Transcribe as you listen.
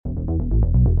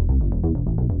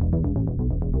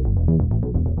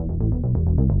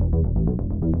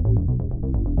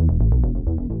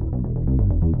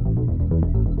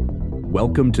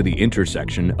Welcome to the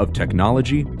intersection of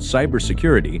technology,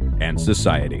 cybersecurity, and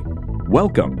society.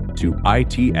 Welcome to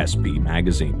ITSP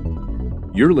Magazine.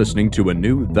 You're listening to a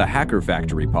new The Hacker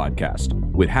Factory podcast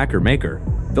with hacker maker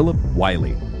Philip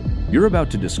Wiley. You're about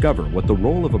to discover what the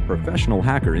role of a professional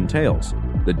hacker entails,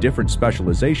 the different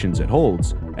specializations it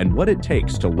holds, and what it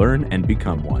takes to learn and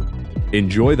become one.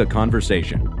 Enjoy the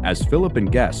conversation as Philip and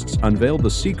guests unveil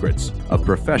the secrets of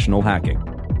professional hacking,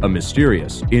 a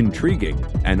mysterious, intriguing,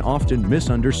 and often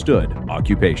misunderstood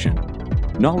occupation.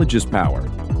 Knowledge is power,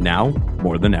 now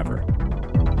more than ever.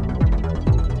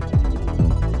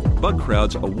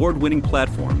 Bugcrowd's award-winning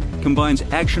platform combines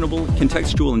actionable,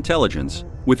 contextual intelligence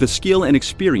with the skill and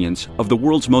experience of the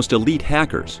world's most elite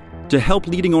hackers to help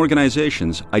leading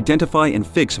organizations identify and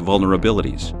fix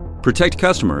vulnerabilities, protect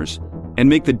customers, and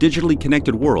make the digitally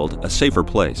connected world a safer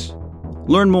place.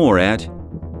 Learn more at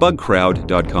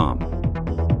bugcrowd.com.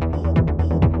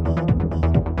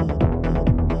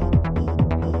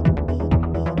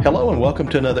 Hello and welcome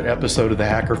to another episode of the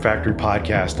Hacker Factory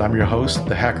podcast. I'm your host,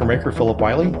 the hacker maker, Philip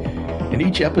Wiley. In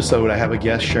each episode, I have a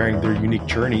guest sharing their unique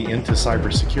journey into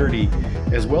cybersecurity,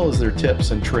 as well as their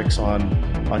tips and tricks on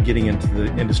getting into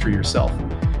the industry yourself.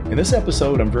 In this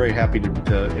episode, I'm very happy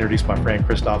to introduce my friend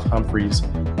Christoph Humphreys.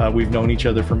 We've known each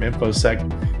other from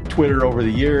InfoSec Twitter over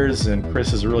the years, and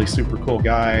Chris is a really super cool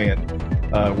guy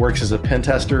and works as a pen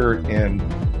tester, and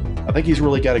I think he's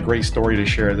really got a great story to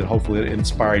share that hopefully will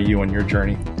inspire you on your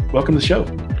journey. Welcome to the show.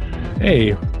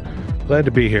 Hey, glad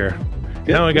to be here.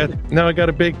 Good. Now I got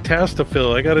a big task to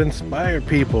fill. I got to inspire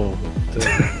people.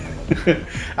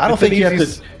 I don't think you have to.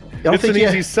 It's an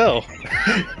easy sell.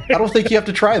 I don't think you have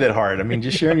to try that hard. I mean,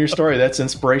 just sharing your story, that's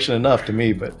inspiration enough to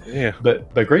me. But yeah.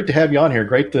 But great to have you on here.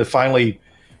 Great to finally.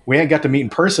 We ain't got to meet in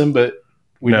person, but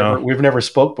we've never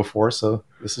spoke before, so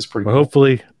this is pretty. Well,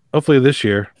 cool. hopefully this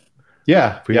year.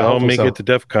 Yeah, if we all make it to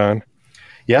DEF CON.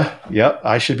 Yeah.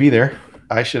 I should be there.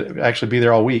 I should actually be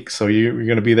there all week. So you're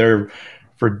going to be there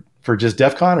for just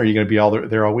DEF CON, or are you going to be all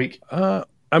there all week?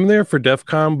 I'm there for DEF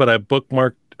CON, but I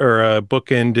bookended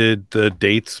the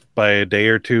dates by a day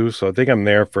or two. So I think I'm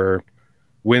there for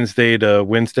Wednesday to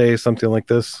Wednesday, something like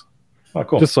this. Oh,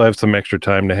 cool. Just so I have some extra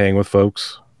time to hang with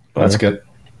folks. That's good.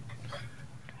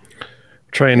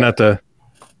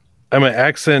 I'm an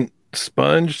accent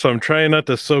sponge, so I'm trying not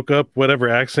to soak up whatever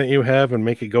accent you have and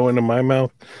make it go into my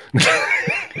mouth.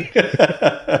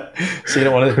 So you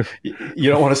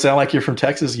don't want to sound like you're from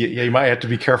Texas. You might have to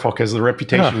be careful because of the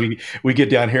reputation we get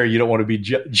down here. You don't want to be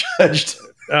judged.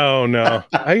 Oh no,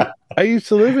 I used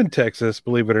to live in Texas,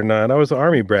 believe it or not. I was an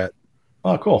Army brat.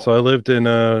 Oh, cool. So I lived in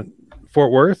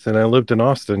Fort Worth and I lived in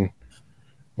Austin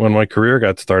when my career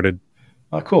got started.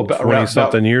 Oh, cool.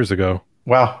 20-something years ago.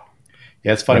 Wow.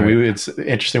 Yeah, it's funny. Right. It's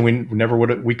interesting.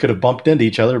 We could have bumped into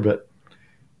each other, but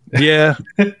yeah,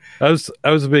 I was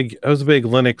a big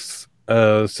Linux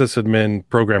sysadmin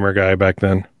programmer guy back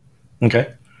then.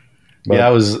 Okay. But, yeah,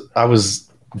 I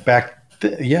was back.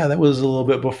 That was a little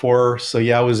bit before. So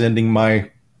yeah, I was ending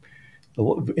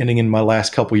in my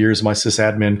last couple years of my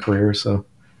sysadmin career. So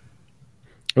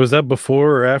was that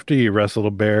before or after you wrestled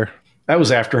a bear? That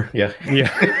was after. Yeah. Yeah.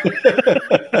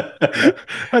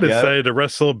 I decided to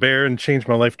wrestle a bear and change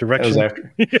my life direction. That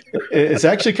was after. It's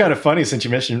actually kind of funny since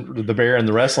you mentioned the bear and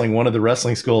the wrestling. One of the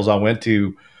wrestling schools I went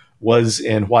to was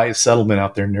in Wyatt Settlement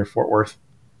out there near Fort Worth.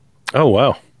 Oh,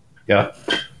 wow. Yeah.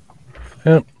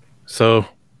 So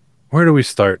where do we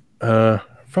start?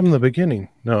 From the beginning?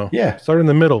 No. Yeah. Start in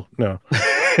the middle? No.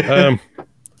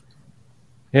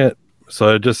 Yeah.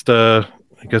 So I guess I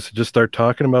just start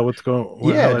talking about what's going on.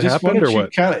 Yeah, just happened, or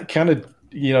what? Kind of,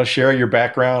 share your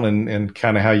background and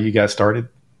kind of how you got started.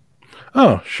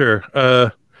 Oh, sure.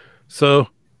 So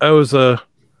I was a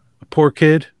poor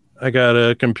kid. I got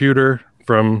a computer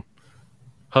from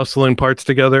hustling parts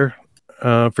together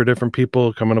for different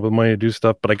people, coming up with money to do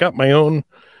stuff. But I got my own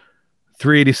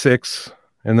 386,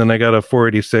 and then I got a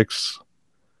 486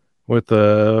 with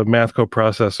a math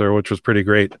coprocessor, which was pretty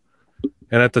great.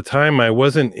 And at the time, I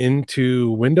wasn't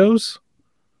into Windows.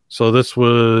 So this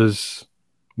was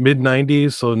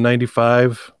mid-90s, so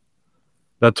 95.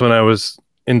 That's when I was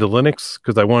into Linux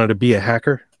because I wanted to be a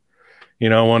hacker.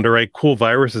 I wanted to write cool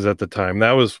viruses at the time.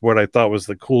 That was what I thought was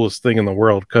the coolest thing in the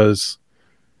world because,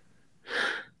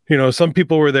 some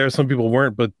people were there, some people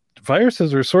weren't. But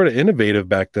viruses were sort of innovative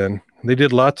back then. They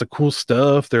did lots of cool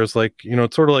stuff. There's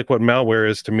it's sort of like what malware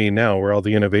is to me now, where all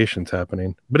the innovation's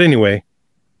happening. But anyway,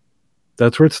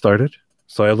 that's where it started.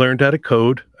 So I learned how to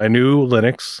code. I knew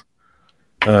Linux.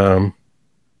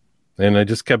 And I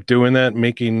just kept doing that,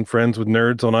 making friends with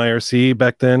nerds on IRC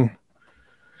back then,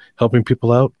 helping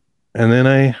people out. And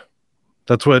then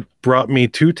that's what brought me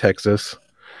to Texas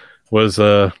was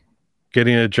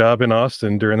getting a job in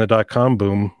Austin during the .com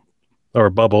boom or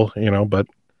bubble, but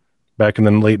back in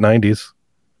the late 90s.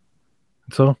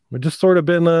 So I've just sort of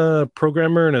been a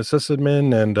programmer and a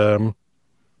sysadmin and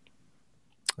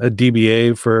a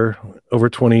DBA for over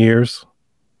 20 years.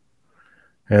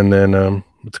 And then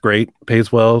it's great,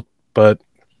 pays well, but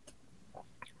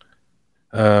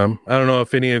I don't know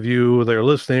if any of you that are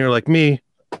listening are like me.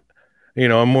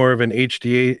 I'm more of an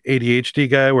ADHD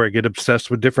guy where I get obsessed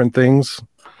with different things.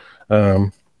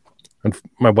 And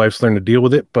my wife's learned to deal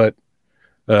with it, but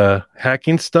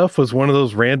hacking stuff was one of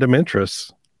those random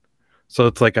interests. So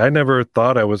it's like I never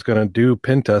thought I was going to do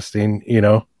pen testing,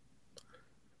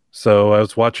 So I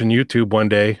was watching YouTube one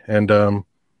day and,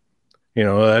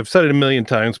 I've said it a million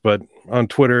times, but on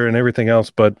Twitter and everything else,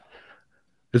 but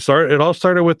it all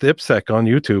started with IppSec on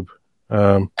YouTube.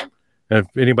 And if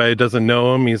anybody doesn't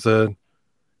know him, he's a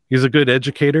good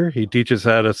educator. He teaches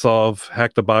how to solve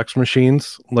hack the box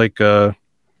machines, like,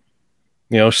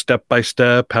 step by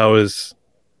step, how his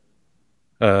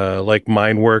like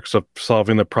mind works of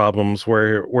solving the problems,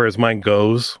 where his mind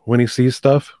goes when he sees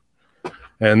stuff.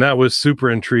 And that was super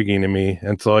intriguing to me.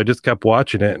 And so I just kept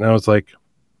watching it and I was like,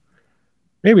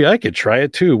 maybe I could try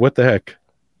it too. What the heck?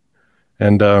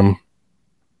 And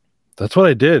that's what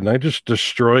I did. And I just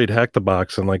destroyed Hack the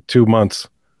Box in like 2 months.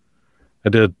 I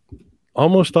did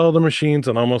almost all the machines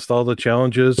and almost all the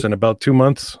challenges in about 2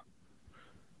 months.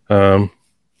 I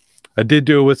did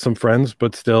do it with some friends,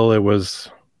 but still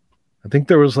I think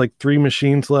there was like 3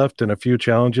 machines left and a few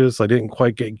challenges. I didn't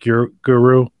quite get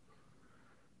Guru,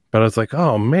 but I was like,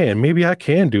 oh man, maybe I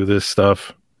can do this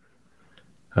stuff.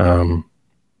 And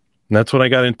that's when I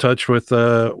got in touch with,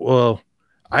 I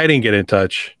didn't get in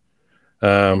touch.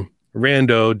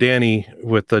 Rando, Danny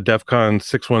with the DEF CON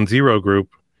 610 group,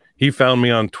 he found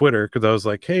me on Twitter because I was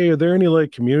like, hey, are there any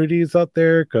like communities out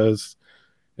there? Because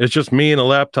it's just me and a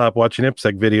laptop watching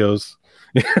IppSec videos.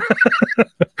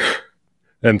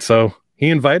 And so he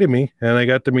invited me and I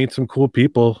got to meet some cool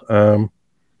people.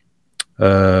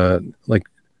 Like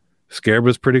Scarab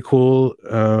was pretty cool.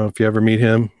 If you ever meet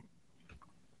him,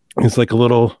 he's like a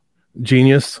little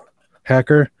genius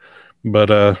hacker,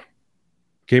 but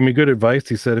gave me good advice.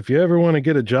 He said, if you ever want to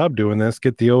get a job doing this,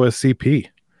 get the OSCP.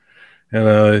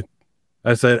 And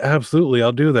I said, absolutely,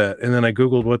 I'll do that. And then I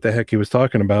Googled what the heck he was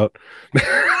talking about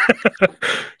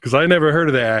because I never heard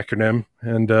of the acronym.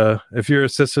 And if you're a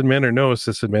sysadmin or know a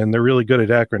sysadmin, they're really good at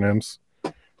acronyms.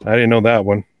 I didn't know that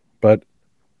one, but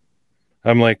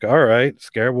I'm like, all right,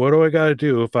 Scarab, what do I got to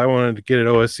do if I wanted to get an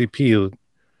OSCP?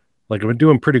 Like, I've been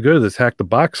doing pretty good at this hack the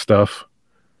box stuff.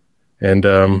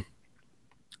 And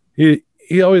he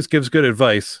always gives good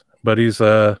advice, but he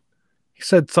said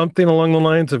something along the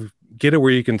lines of get it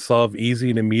where you can solve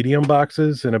easy to medium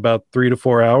boxes in about 3 to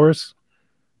 4 hours,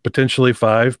 potentially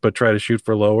 5, but try to shoot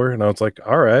for lower. And I was like,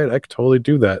 all right, I could totally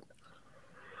do that.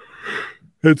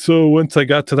 And so once I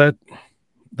got to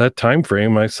that time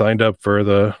frame, I signed up for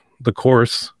the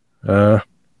course. Took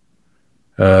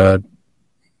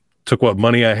what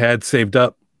money I had saved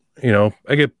up.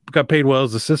 I got paid well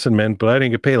as a sysadmin, but I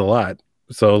didn't get paid a lot.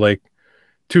 So like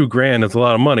 $2,000 is a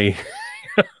lot of money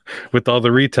with all the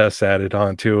retests added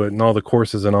onto it and all the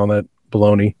courses and all that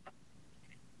baloney.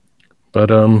 But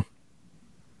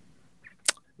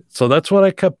so that's what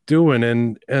I kept doing.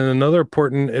 And another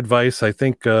important advice, I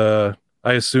think I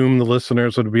assume the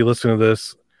listeners would be listening to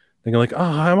this thinking like, oh,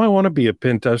 I might want to be a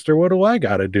pen tester. What do I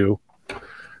got to do?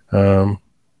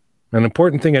 An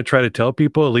important thing I try to tell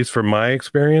people, at least from my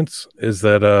experience, is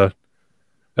that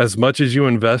as much as you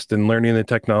invest in learning the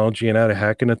technology and how to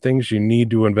hack into things, you need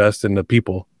to invest in the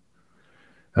people.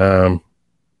 And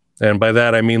by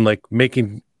that, I mean like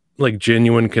making like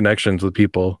genuine connections with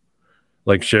people,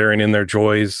 like sharing in their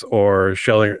joys or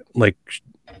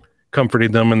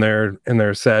comforting them in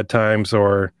their sad times,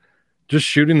 or just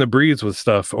shooting the breeze with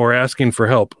stuff or asking for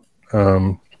help.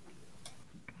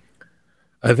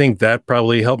 I think that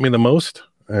probably helped me the most.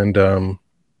 And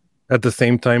at the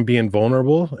same time, being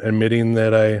vulnerable, admitting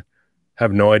that I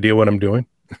have no idea what I'm doing.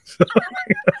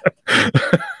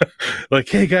 Like,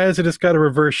 hey guys, I just got a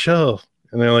reverse shell.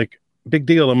 And they're like, big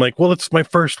deal. I'm like, well, it's my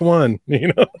first one,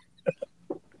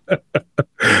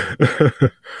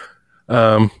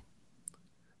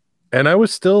 And I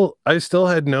still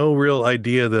had no real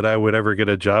idea that I would ever get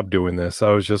a job doing this.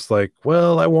 I was just like,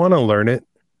 well, I want to learn it.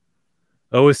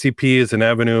 OSCP is an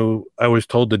avenue I was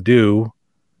told to do.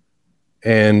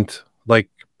 And like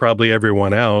probably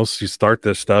everyone else, you start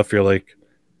this stuff, you're like,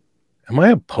 am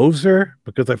I a poser?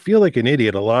 Because I feel like an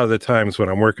idiot a lot of the times when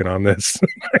I'm working on this,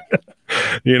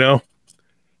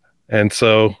 And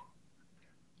so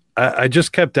I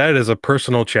just kept that as a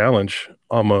personal challenge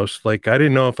almost. Like I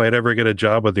didn't know if I'd ever get a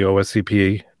job with the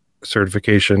OSCP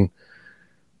certification,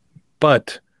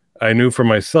 but I knew for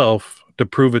myself to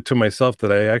prove it to myself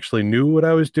that I actually knew what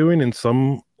I was doing in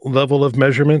some level of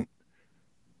measurement.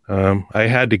 I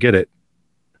had to get it.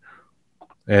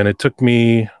 And it took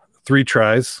me 3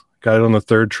 tries, got it on the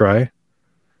 3rd try.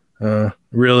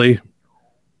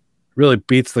 Really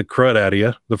beats the crud out of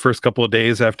you the first couple of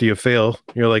days after you fail.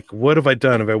 You're like, what have I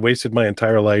done? Have I wasted my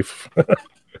entire life?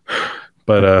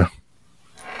 But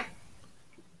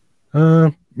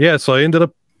yeah, so I ended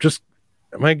up just,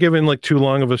 am I giving like too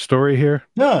long of a story here?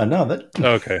 No,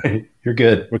 Okay. You're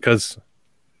good. Because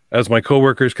as my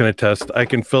coworkers can attest, I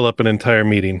can fill up an entire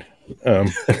meeting.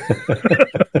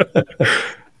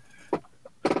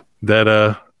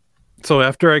 So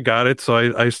after I got it, so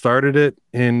I started it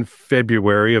in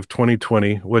February of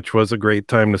 2020, which was a great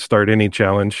time to start any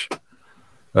challenge.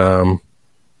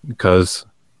 Because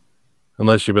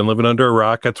unless you've been living under a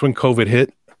rock, that's when COVID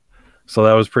hit. So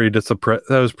that was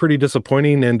pretty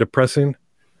disappointing and depressing,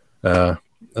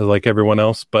 like everyone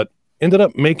else, but ended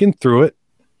up making through it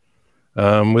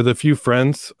with a few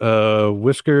friends.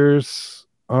 Whiskers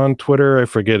on Twitter, I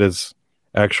forget his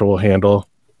actual handle.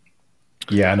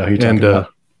 Yeah, I know who you're talking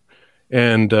about.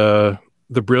 And the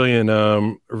brilliant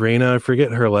Raina, I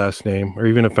forget her last name, or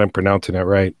even if I'm pronouncing it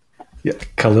right. Yeah,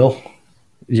 Khalil.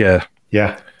 Yeah.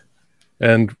 Yeah.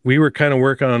 And we were kind of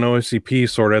working on OSCP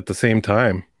sort of at the same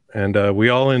time. And we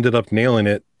all ended up nailing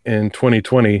it in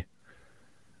 2020.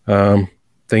 Thank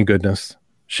goodness.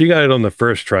 She got it on the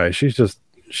first try.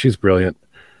 She's brilliant.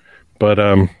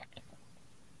 But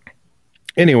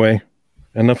anyway,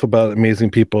 enough about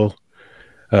amazing people.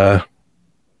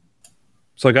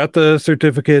 So I got the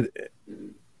certificate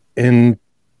in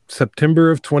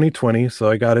September of 2020. So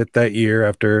I got it that year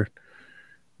after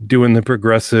doing the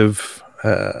progressive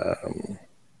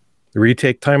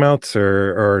retake timeouts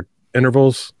or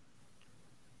intervals,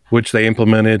 which they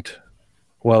implemented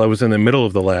while I was in the middle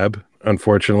of the lab,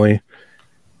 unfortunately.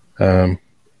 So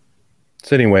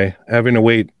anyway, having to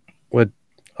wait,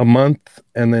 a month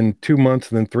and then 2 months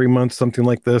and then 3 months, something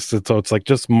like this. So it's like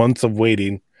just months of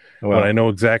waiting. Wow. When I know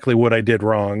exactly what I did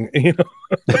wrong, you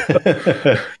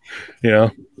know,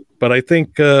 but I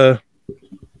think the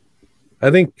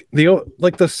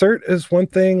cert is one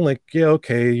thing, like, yeah,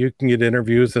 okay, you can get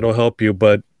interviews that'll help you,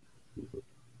 but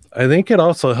I think it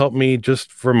also helped me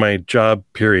just for my job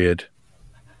period,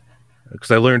 because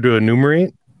I learned to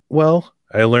enumerate well.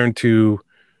 I learned to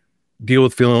deal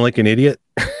with feeling like an idiot.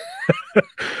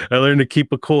 I learned to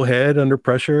keep a cool head under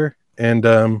pressure. And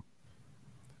I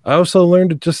also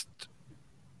learned to just,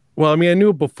 well, I mean, I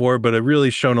knew it before, but it really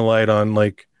shone a light on,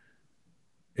 like,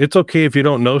 it's okay if you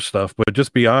don't know stuff, but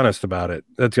just be honest about it.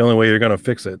 That's the only way you're going to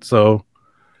fix it. So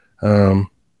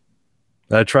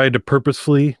I tried to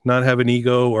purposefully not have an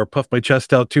ego or puff my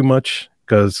chest out too much,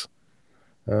 because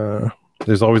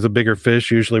there's always a bigger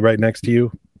fish usually right next to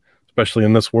you, especially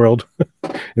in this world,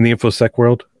 in the InfoSec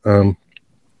world.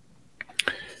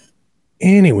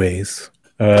 Anyways,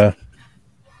 I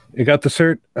got the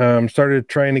cert, started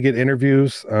trying to get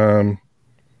interviews. And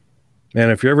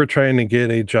if you're ever trying to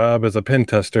get a job as a pen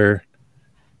tester,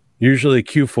 usually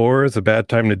Q4 is a bad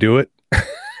time to do it.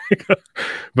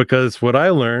 Because what I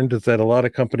learned is that a lot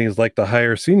of companies like to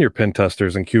hire senior pen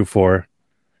testers in Q4,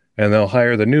 and they'll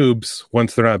hire the noobs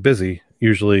once they're not busy,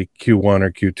 usually Q1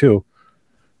 or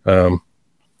Q2.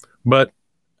 But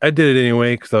I did it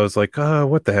anyway, because I was like,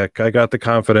 what the heck? I got the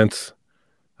confidence.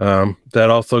 That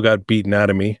also got beaten out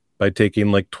of me by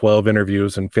taking like 12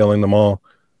 interviews and failing them all.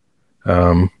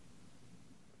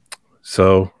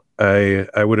 So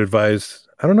I would advise,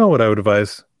 I don't know what I would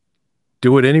advise.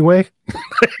 Do it anyway.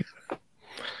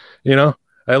 You know,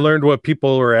 I learned what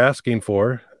people were asking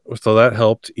for, so that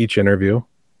helped each interview.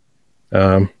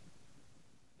 I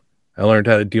learned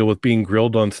how to deal with being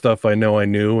grilled on stuff I know I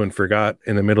knew and forgot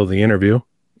in the middle of the interview.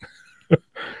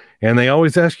 And they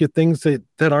always ask you things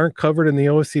that aren't covered in the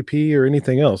OSCP or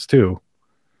anything else too.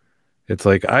 It's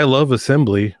like, I love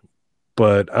assembly,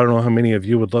 but I don't know how many of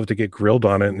you would love to get grilled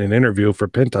on it in an interview for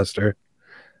pen tester.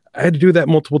 I had to do that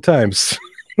multiple times.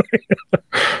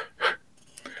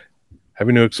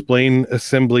 Having to explain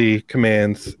assembly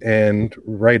commands and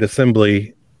write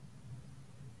assembly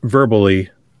verbally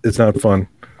is not fun.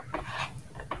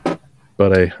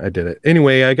 But I did it.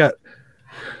 Anyway,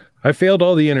 I failed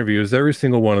all the interviews, every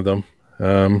single one of them.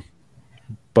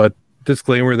 But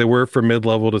disclaimer, they were for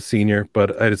mid-level to senior,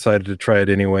 but I decided to try it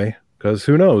anyway, because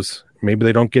who knows? Maybe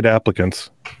they don't get applicants.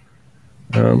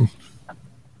 And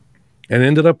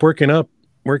ended up working out.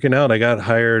 I got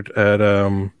hired at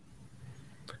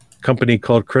company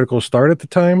called Critical Start at the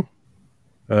time.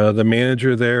 The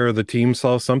manager there, or the team,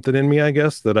 saw something in me, I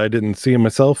guess, that I didn't see in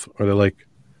myself. Or they're like,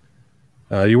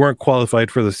 you weren't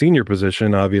qualified for the senior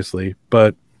position, obviously,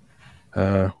 but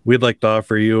we'd like to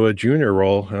offer you a junior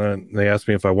role. And they asked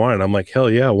me if I wanted it. I'm like, hell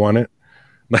yeah, I want it.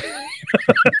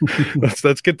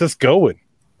 let's get this going.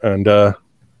 And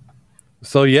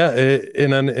so yeah,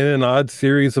 in an odd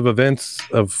series of events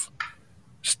of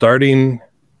starting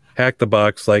Hack the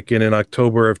Box, like in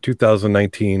October of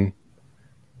 2019,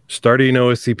 starting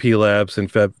OSCP Labs in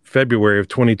February of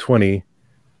 2020,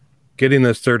 getting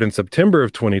the cert in September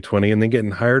of 2020, and then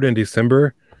getting hired in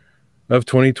December of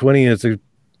 2020 is,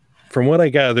 from what I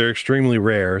gather, extremely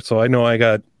rare. So I know I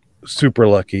got super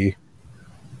lucky.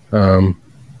 So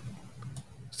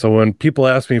when people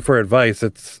ask me for advice,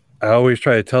 I always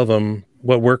try to tell them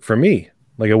what worked for me.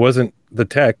 Like, it wasn't the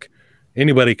tech.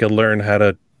 Anybody could learn how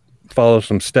to follow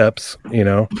some steps,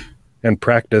 and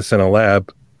practice in a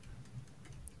lab.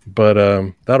 But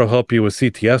that'll help you with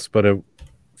CTS. But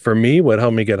for me, what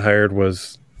helped me get hired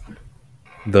was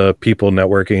the people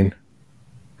networking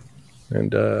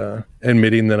and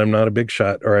admitting that I'm not a big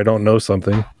shot or I don't know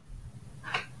something.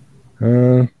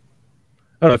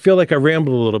 I feel like I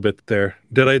rambled a little bit there.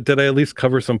 Did I at least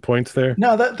cover some points there?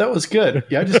 No, that was good.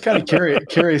 Yeah, I'm just kind of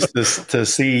curious to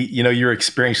see, your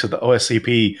experience with the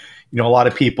OSCP. A lot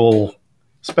of people,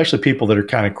 especially people that are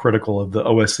kind of critical of the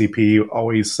OSCP,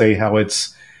 always say how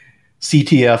it's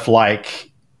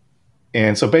CTF-like.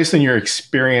 And so based on your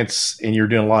experience, and you're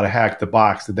doing a lot of Hack the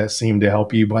Box, did that seem to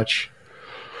help you much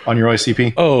on your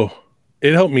OSCP? Oh,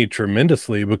 it helped me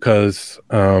tremendously because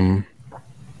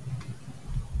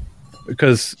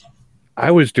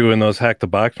I was doing those Hack the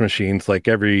Box machines like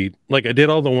I did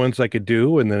all the ones I could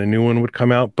do, and then a new one would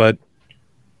come out, but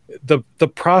the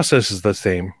process is the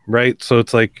same, right? So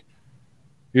it's like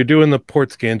you're doing the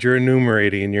port scans, you're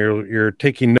enumerating, you're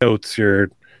taking notes, you're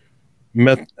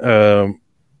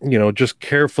just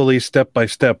carefully step by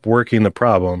step working the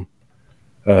problem.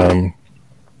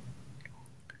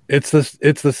 It's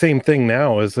the same thing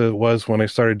now as it was when I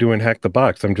started doing Hack the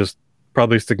Box. I'm just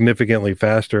probably significantly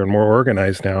faster and more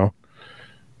organized now,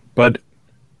 but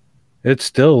it's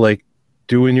still like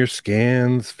doing your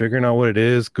scans, figuring out what it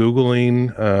is,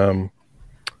 Googling,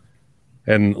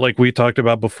 and like we talked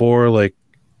about before, like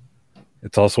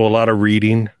it's also a lot of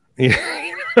reading.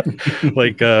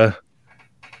 Like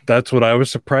that's what I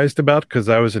was surprised about, because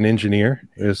I was an engineer,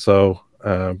 so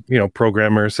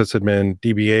programmer, sysadmin,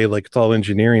 DBA, like it's all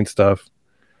engineering stuff.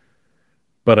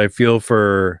 But I feel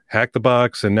for Hack the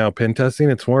Box and now pen testing,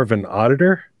 it's more of an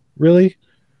auditor, really.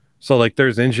 So like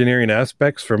there's engineering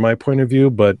aspects from my point of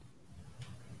view, but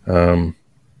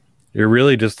you're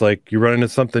really just like, you run into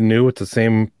something new, it's the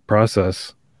same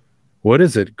process. What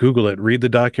is it? Google it, read the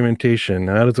documentation.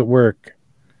 How does it work?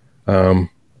 And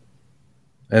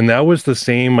that was the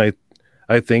same, I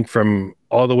think, from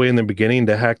all the way in the beginning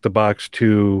to Hack the Box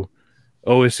to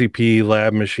OSCP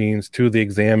lab machines to the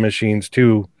exam machines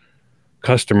to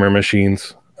customer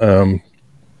machines. That's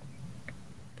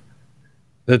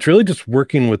really just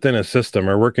working within a system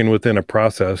or working within a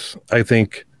process. I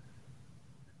think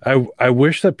I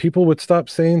wish that people would stop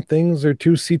saying things are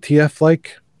too CTF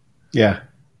like. Yeah.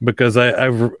 Because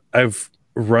I've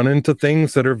run into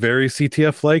things that are very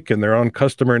CTF like, and they're on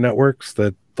customer networks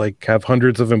that like have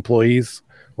hundreds of employees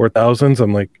or thousands.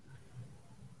 I'm like,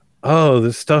 oh,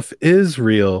 this stuff is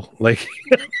real. Like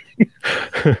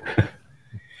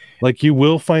like you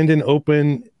will find an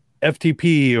open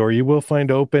FTP, or you will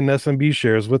find open SMB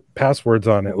shares with passwords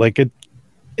on it. Like it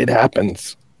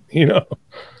happens,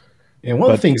 And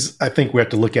one of the things I think we have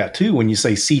to look at too, when you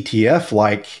say CTF,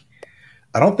 like,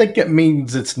 I don't think it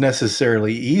means it's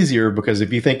necessarily easier, because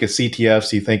if you think of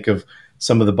CTFs, you think of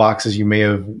some of the boxes you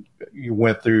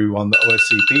went through on the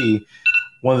OSCP.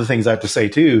 One of the things I have to say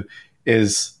too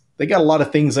is they got a lot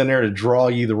of things in there to draw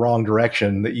you the wrong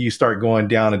direction, that you start going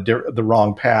down the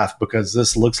wrong path because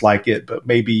this looks like it, but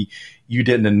maybe you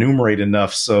didn't enumerate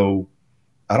enough. So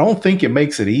I don't think it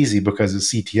makes it easy because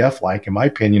it's CTF like. In my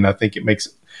opinion, I think it makes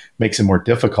it more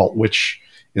difficult, which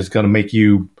is going to make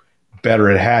you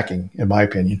better at hacking, in my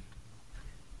opinion.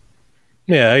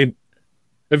 Yeah,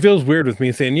 it feels weird with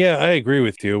me saying, yeah, I agree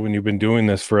with you when you've been doing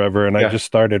this forever and I just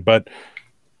started. But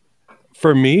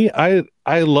for me, I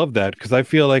love that, because I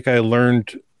feel like I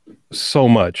learned so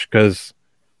much, because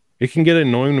it can get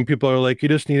annoying when people are like, you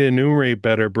just need to enumerate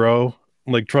better, bro.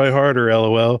 Like, try harder,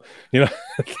 LOL.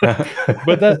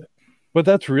 But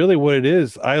that's really what it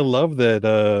is. I love that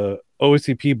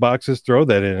OSCP boxes throw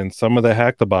that in, and some of the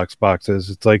Hack the Box boxes.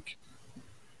 It's like,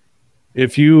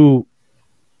 if you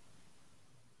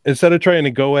instead of trying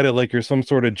to go at it like you're some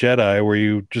sort of Jedi where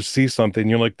you just see something,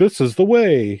 you're like, this is the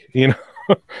way,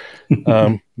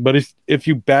 but if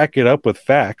you back it up with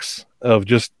facts of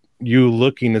just you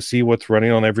looking to see what's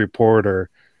running on every port or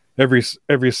every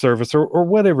service or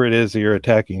whatever it is that you're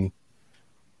attacking,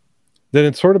 then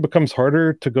it sort of becomes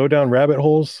harder to go down rabbit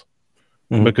holes,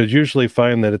 because usually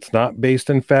find that it's not based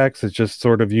in facts. It's just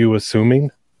sort of you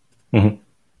assuming.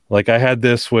 Like I had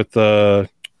this with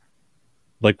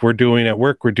like we're doing at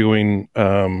work, we're doing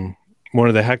one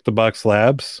of the Hack the Box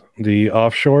labs, the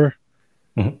offshore.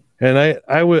 And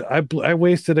I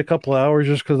wasted a couple hours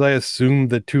just because I assumed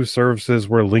that two services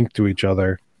were linked to each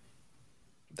other.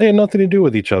 They had nothing to do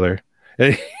with each other.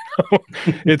 And,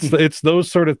 it's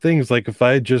those sort of things. Like if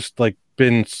I had just like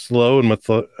been slow and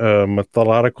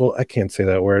methodical, I can't say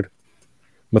that word.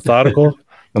 Methodical.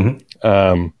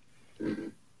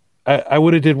 I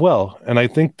would have did well. And I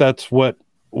think that's what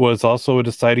was also a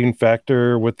deciding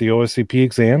factor with the OSCP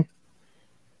exam.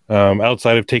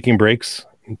 Outside of taking breaks,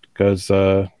 because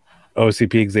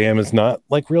OSCP exam is not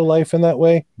like real life in that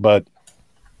way, but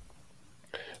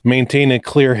maintain a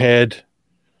clear head.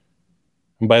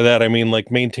 And by that, I mean like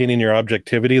maintaining your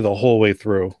objectivity the whole way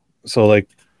through. So like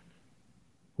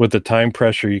with the time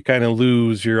pressure, you kind of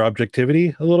lose your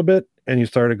objectivity a little bit and you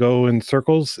start to go in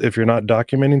circles if you're not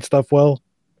documenting stuff well,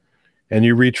 and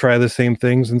you retry the same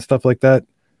things and stuff like that.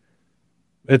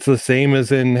 It's the same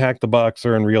as in Hack the Box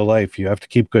or in real life. You have to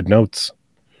keep good notes.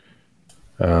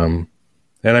 And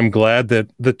I'm glad that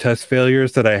the test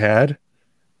failures that I had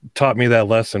taught me that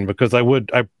lesson, because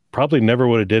I probably never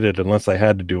would have did it unless I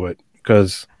had to do it,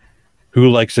 because who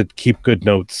likes to keep good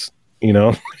notes,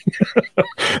 No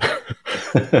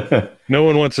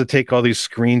one wants to take all these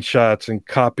screenshots and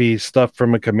copy stuff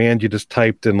from a command you just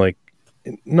typed, and like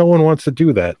no one wants to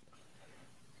do that.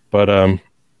 But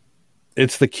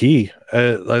it's the key.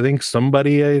 I think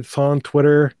somebody I saw on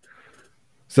Twitter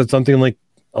said something like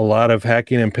a lot of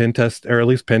hacking and pen test, or at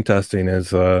least pen testing,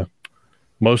 is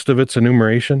most of it's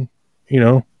enumeration,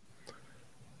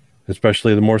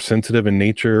 especially the more sensitive in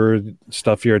nature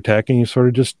stuff you're attacking. You sort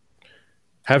of just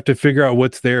have to figure out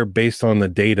what's there based on the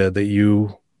data that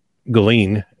you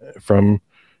glean from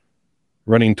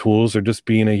running tools or just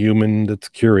being a human that's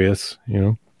curious,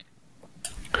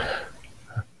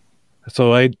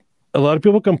 So a lot of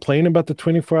people complain about the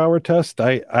 24-hour test.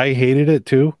 I hated it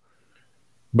too,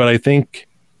 but I think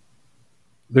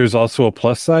there's also a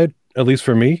plus side, at least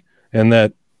for me, and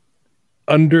that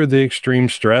under the extreme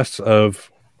stress of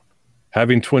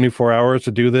having 24 hours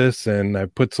to do this, and I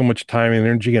put so much time,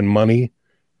 energy, and money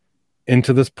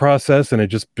into this process, and it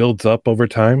just builds up over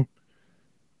time,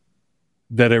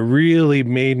 that it really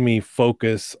made me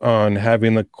focus on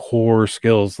having the core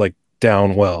skills like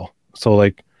down well. So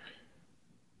like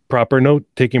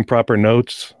taking proper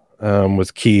notes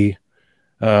was key.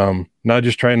 Not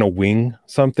just trying to wing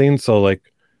something. So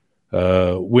like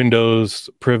Windows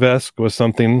Privesc was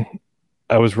something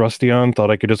I was rusty on,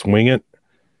 thought I could just wing it.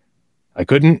 I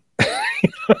couldn't.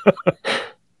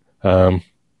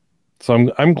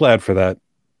 So I'm glad for that.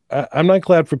 I'm not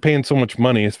glad for paying so much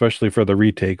money, especially for the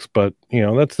retakes, but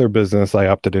that's their business. I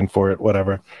opted in for it,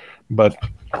 whatever. But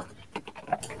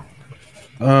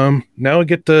now I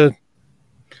get to,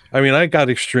 I got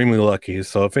extremely lucky.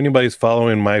 So if anybody's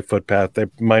following my footpath, they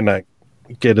might not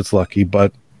get as lucky,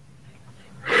 but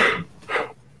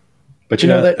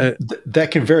that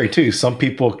can vary too. Some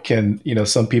people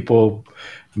some people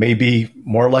may be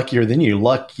more luckier than you.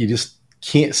 Luck, you just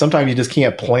can't. Sometimes you just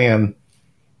can't plan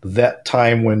that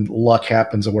time when luck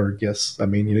happens. A word, yes.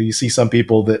 You see some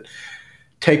people that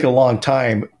take a long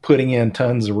time putting in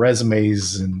tons of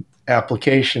resumes and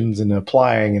applications and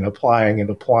applying and applying and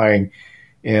applying,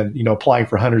 and applying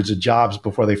for hundreds of jobs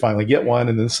before they finally get one.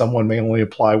 And then someone may only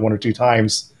apply one or two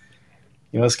times.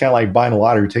 It's kind of like buying a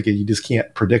lottery ticket. You just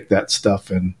can't predict that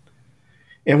stuff. And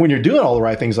when you're doing all the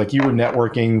right things, like you were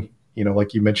networking,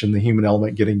 like you mentioned, the human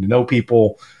element, getting to know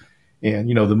people, and,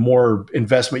 the more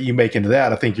investment you make into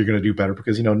that, I think you're going to do better,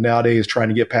 because, nowadays trying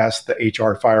to get past the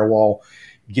HR firewall,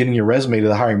 getting your resume to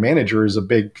the hiring manager is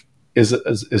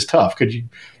tough.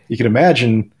 You can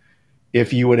imagine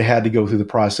if you would have had to go through the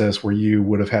process where you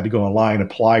would have had to go online,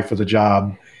 apply for the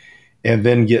job, and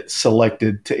then get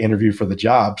selected to interview for the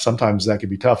job. Sometimes that could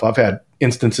be tough. I've had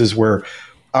instances where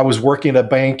I was working at a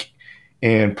bank,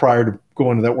 and prior to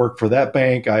going to that work for that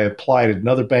bank, I applied at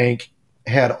another bank,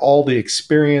 had all the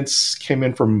experience, came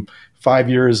in from 5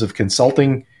 years of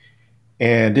consulting,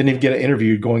 and didn't even get an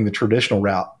interview going the traditional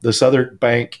route. This other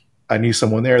bank, I knew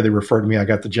someone there. They referred to me. I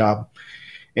got the job.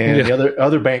 And the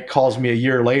other bank calls me a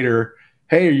year later.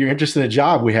 Hey, are you interested in a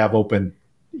job we have open?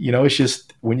 it's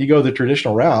just when you go the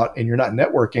traditional route and you're not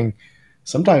networking,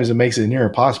 sometimes it makes it near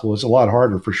impossible. It's a lot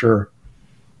harder for sure.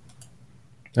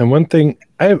 And one thing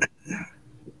I'm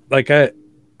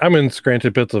in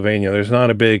Scranton, Pennsylvania. There's not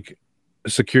a big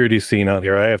security scene out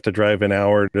here. I have to drive an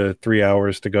hour to 3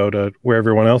 hours to go to where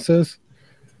everyone else is.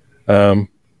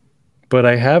 But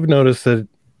I have noticed that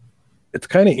it's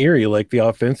kind of eerie. Like the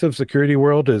offensive security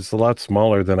world is a lot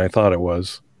smaller than I thought it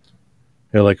was.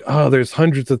 You're like, oh, there's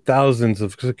hundreds of thousands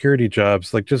of security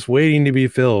jobs like just waiting to be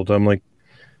filled. I'm like,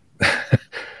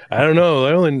 I don't know.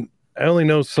 I only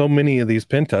know so many of these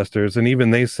pen testers, and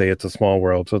even they say it's a small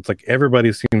world. So it's like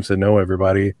everybody seems to know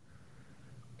everybody.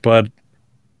 But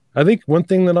I think one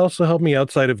thing that also helped me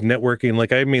outside of networking,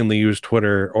 like I mainly use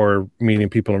Twitter or meeting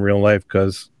people in real life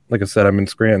because, like I said, I'm in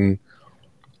Scranton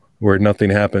where nothing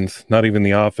happens. Not even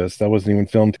The Office. That wasn't even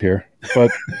filmed here.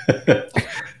 But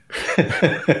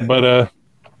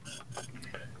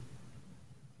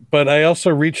but I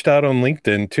also reached out on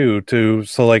LinkedIn too to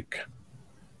select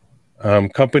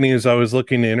companies I was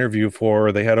looking to interview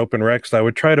for. They had open recs. I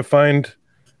would try to find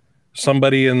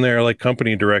somebody in their like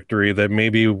company directory that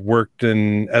maybe worked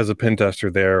in as a pen tester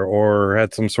there or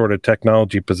had some sort of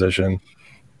technology position,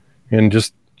 and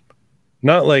just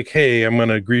not like, hey, I'm going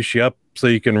to grease you up so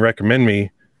you can recommend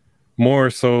me. More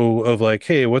so of like,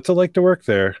 hey, what's it like to work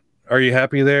there? Are you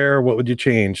happy there? What would you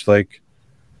change? Like,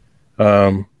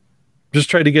 just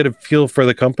try to get a feel for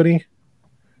the company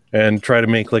and try to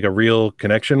make like a real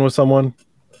connection with someone.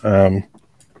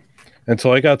 And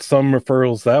so I got some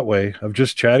referrals that way of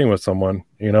just chatting with someone,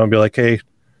 and be like, hey,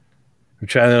 I'm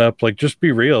chatting it up. Like, just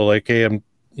be real. Like, hey, I'm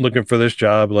looking for this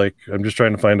job. Like, I'm just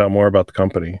trying to find out more about the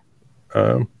company.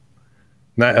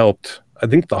 That helped. I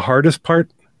think the hardest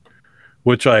part,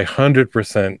 which I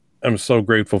 100% am so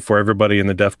grateful for everybody in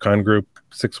the DEF CON group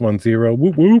 610,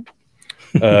 whoop, whoop.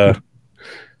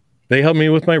 They helped me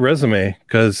with my resume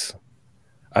because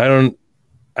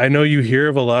I know you hear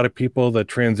of a lot of people that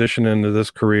transition into this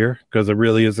career because it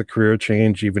really is a career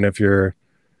change, even if you're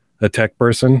a tech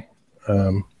person.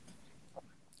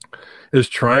 Is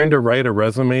trying to write a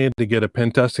resume to get a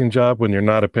pen testing job when you're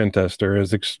not a pen tester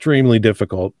is extremely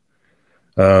difficult.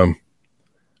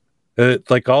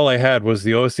 Like all I had was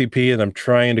the OSCP, and I'm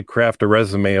trying to craft a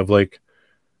resume of like,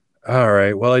 all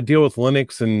right, well, I deal with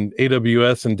Linux and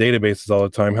AWS and databases all the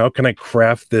time. How can I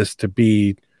craft this to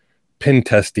be pen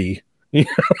testy? It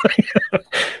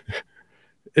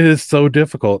is so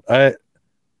difficult.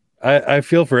 I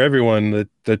feel for everyone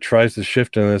that tries to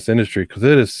shift in this industry because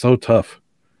it is so tough.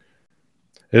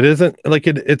 It isn't like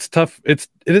it's tough. It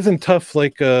isn't tough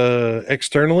like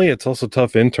externally. It's also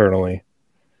tough internally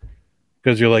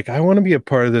because you're like, I want to be a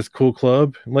part of this cool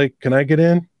club. Like, can I get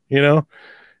in? And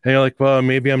you're like, well,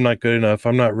 maybe I'm not good enough.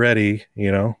 I'm not ready.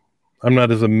 I'm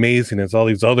not as amazing as all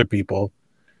these other people.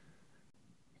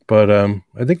 But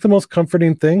I think the most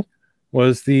comforting thing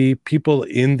was the people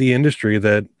in the industry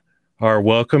that are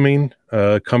welcoming,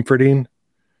 comforting.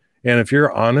 And if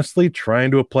you're honestly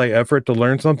trying to apply effort to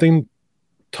learn something,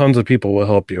 tons of people will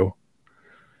help you.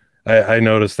 I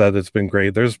noticed that it's been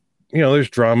great. There's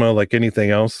drama like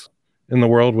anything else in the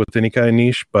world with any kind of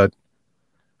niche, but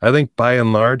I think by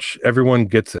and large, everyone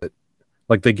gets it.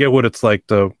 Like they get what it's like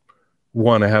to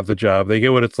want to have the job. They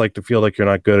get what it's like to feel like you're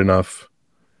not good enough.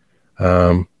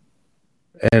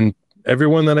 And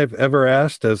everyone that I've ever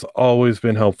asked has always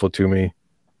been helpful to me.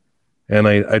 And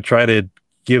I try to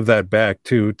give that back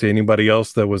to anybody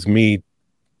else that was me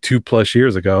 2+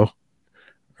 years ago,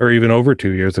 or even over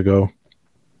 2 years ago.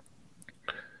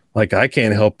 Like I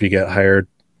can't help you get hired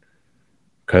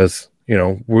because,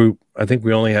 I think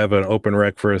we only have an open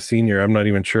rec for a senior. I'm not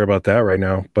even sure about that right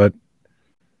now, but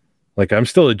like I'm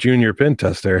still a junior pen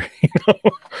tester,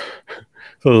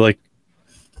 So like,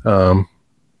 but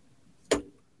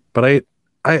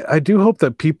I do hope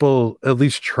that people at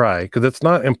least try, because it's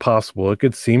not impossible. It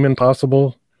could seem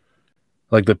impossible.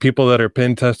 Like the people that are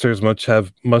pen testers must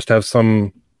have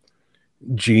some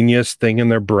genius thing in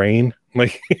their brain.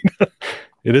 Like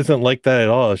it isn't like that at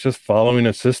all. It's just following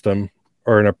a system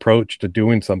or an approach to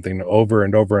doing something over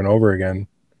and over and over again,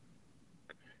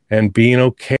 and being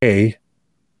okay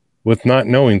with not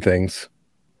knowing things,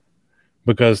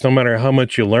 because no matter how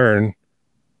much you learn,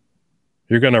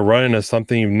 you're going to run into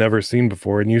something you've never seen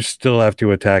before, and you still have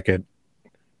to attack it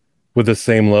with the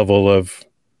same level of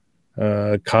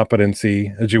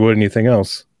competency as you would anything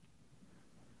else.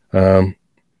 That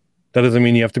doesn't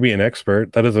mean you have to be an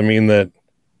expert. That doesn't mean that,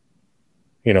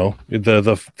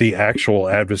 the actual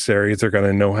adversaries are going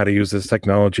to know how to use this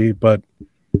technology. But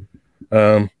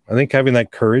I think having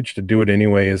that courage to do it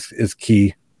anyway is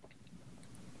key.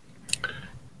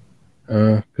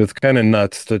 It's kind of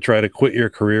nuts to try to quit your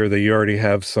career that you already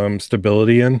have some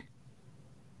stability in.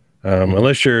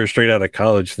 Unless you're straight out of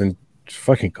college, then just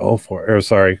fucking go for it. Or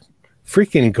sorry,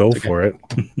 freaking go for it.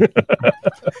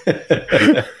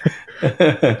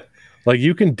 Like,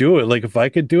 you can do it. Like, if I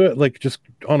could do it, like, just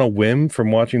on a whim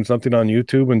from watching something on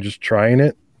YouTube and just trying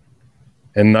it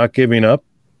and not giving up,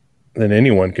 then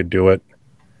anyone could do it.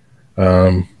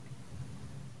 Yeah,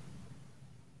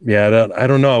 I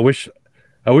don't know. I wish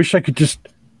I could just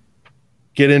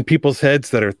get in people's heads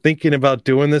that are thinking about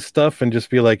doing this stuff and just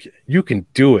be like, you can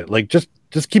do it. Like, just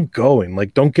keep going.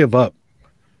 Like, don't give up.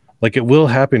 Like, it will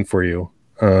happen for you.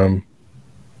 Well,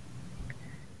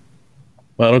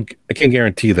 I can't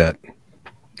guarantee that.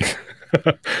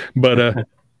 but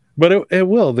it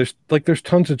will. There's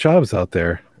tons of jobs out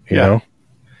there, you know?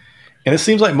 And it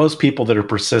seems like most people that are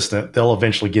persistent, they'll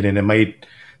eventually get in.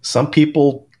 Some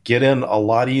people get in a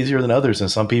lot easier than others, and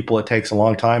some people it takes a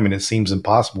long time and it seems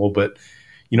impossible. But,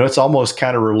 you know, it's almost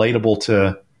kind of relatable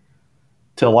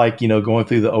to like, you know, going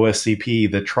through the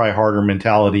OSCP, the try harder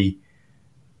mentality.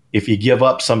 If you give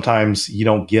up, sometimes you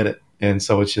don't get it. And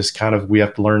so it's just kind of, we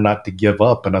have to learn not to give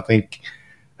up. And I think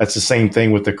that's the same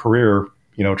thing with the career,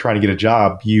 you know, trying to get a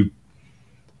job. You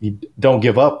don't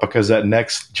give up, because that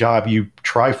next job you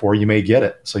try for, you may get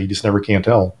it. So you just never can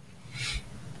tell.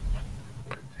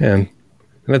 And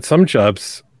at some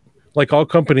jobs, like, all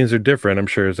companies are different, I'm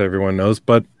sure, as everyone knows,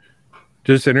 but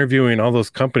just interviewing all those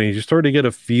companies, you sort of get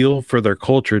a feel for their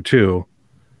culture too.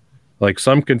 Like,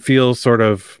 some can feel sort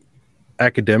of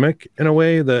academic in a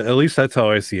way, that at least that's how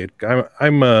I see it.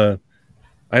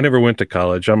 I never went to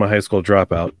college. I'm a high school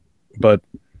dropout, but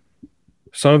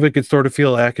some of it could sort of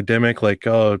feel academic, like,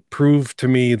 prove to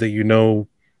me that you know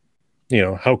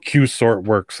how Q-sort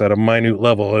works at a minute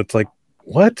level. It's like,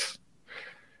 what?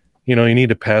 You know, you need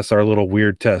to pass our little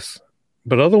weird tests.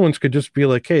 But other ones could just be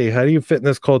like, hey, how do you fit in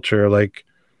this culture? Like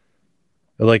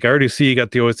I already see you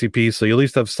got the OSCP, so you at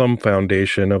least have some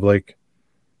foundation of, like,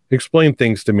 explain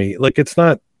things to me. Like,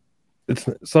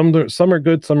 some are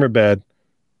good, some are bad.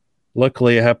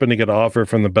 Luckily, I happened to get an offer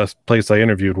from the best place I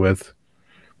interviewed with.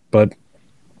 But,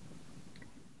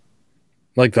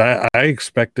 like, I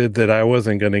expected that I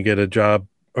wasn't going to get a job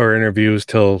or interviews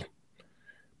till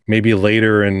maybe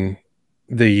later in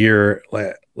the year.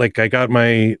 Like, I got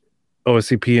my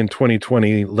OSCP in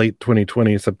 2020, late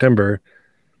 2020, September.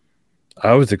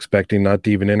 I was expecting not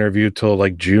to even interview till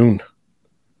like June,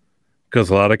 because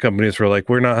a lot of companies were like,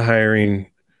 we're not hiring,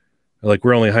 like,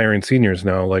 we're only hiring seniors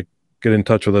now, like, get in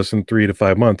touch with us in 3 to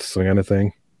 5 months, kind of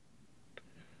thing.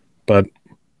 But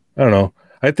I don't know.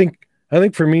 I think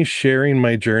for me, sharing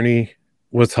my journey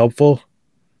was helpful,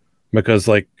 because,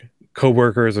 like,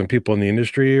 coworkers and people in the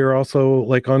industry are also,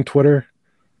 like, on Twitter.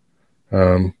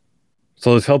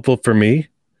 So it's helpful for me,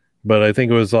 but I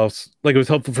think it was also, like, it was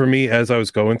helpful for me as I was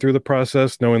going through the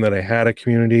process, knowing that I had a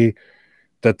community,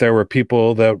 that there were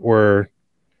people that were,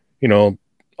 you know,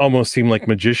 almost seemed like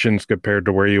magicians compared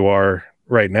to where you are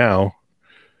right now,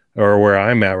 or where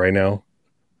I'm at right now,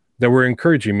 that were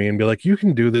encouraging me and be like, you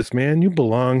can do this, man. You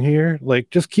belong here. Like,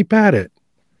 just keep at it.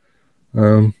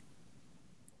 I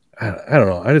don't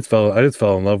know. I just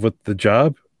fell in love with the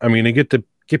job. I mean, I get to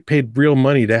get paid real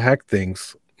money to hack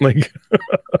things. Like,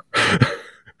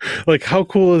 like, how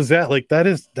cool is that? Like,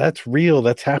 that's real.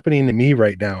 That's happening to me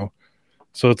right now.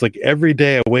 So it's like every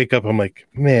day I wake up, I'm like,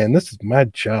 man, this is my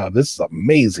job. This is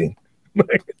amazing.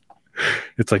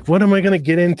 It's like, what am I going to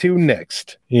get into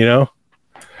next? You know,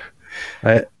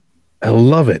 I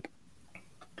love it.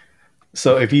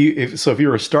 So if you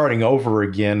were starting over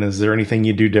again, is there anything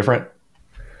you do different?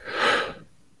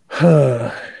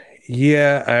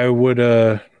 Yeah, I would.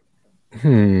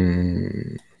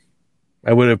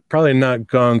 I would have probably not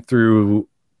gone through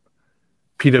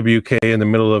PWK in the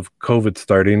middle of COVID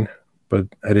starting, but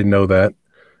I didn't know that.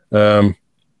 I'm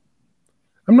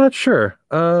not sure.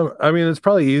 I mean, it's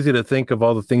probably easy to think of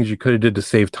all the things you could have did to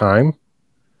save time,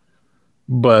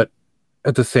 but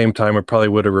at the same time, I probably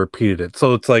would have repeated it.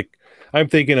 So it's like, I'm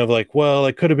thinking of, like, well,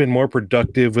 I could have been more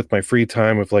productive with my free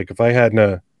time if I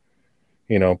hadn't,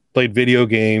 played video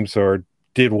games or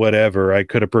did whatever, I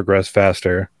could have progressed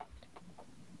faster.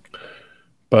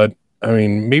 But I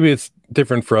mean, maybe it's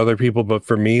different for other people, but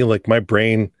for me, like, my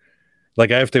brain,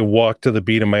 like, I have to walk to the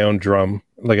beat of my own drum.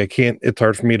 Like, it's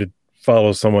hard for me to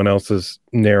follow someone else's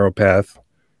narrow path.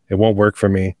 It won't work for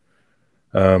me.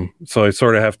 So I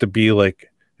sort of have to be,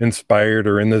 like, inspired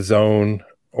or in the zone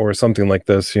or something like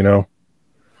this, you know?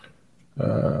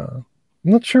 I'm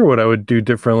not sure what I would do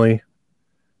differently,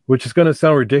 which is going to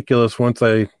sound ridiculous. Once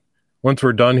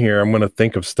we're done here, I'm going to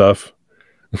think of stuff.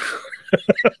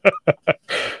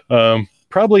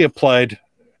 Probably applied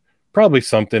probably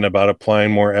something about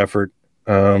applying more effort.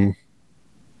 I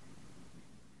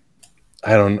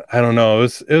don't know.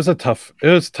 It was a tough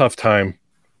time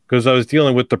because I was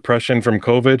dealing with depression from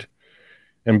COVID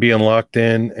and being locked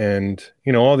in, and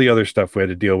all the other stuff we had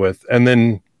to deal with. And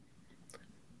then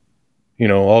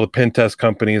all the pen test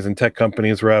companies and tech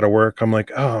companies were out of work. I'm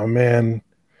like, oh man,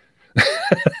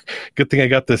 good thing I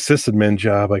got the sysadmin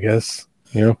job, I guess.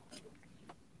 I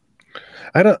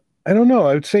don't know.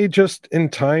 I would say just in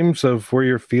times of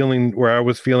where I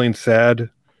was feeling sad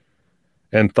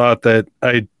and thought that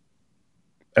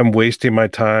I'm wasting my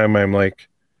time. I'm like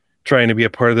trying to be a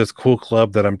part of this cool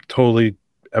club that I'm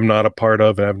not a part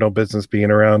of and I have no business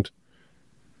being around.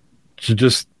 To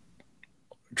just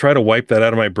try to wipe that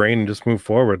out of my brain and just move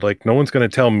forward. Like, no one's going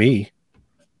to tell me.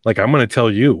 Like, I'm going to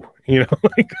tell you,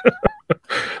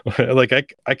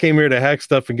 like I came here to hack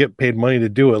stuff and get paid money to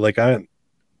do it. Like I'm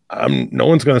no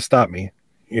one's going to stop me,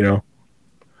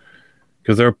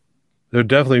 because there'll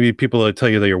definitely be people that tell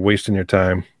you that you're wasting your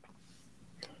time,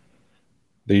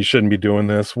 that you shouldn't be doing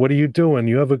this. What are you doing?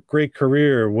 You have a great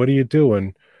career. What are you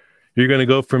doing? You're going to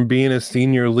go from being a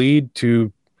senior lead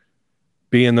to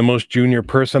being the most junior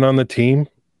person on the team.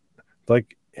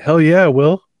 Like, hell yeah,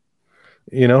 Will.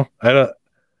 I don't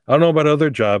know about other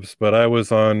jobs, but I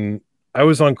was on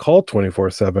call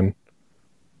 24/7.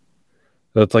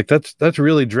 So it's like, that's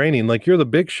really draining. Like, you're the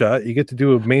big shot. You get to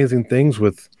do amazing things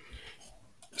with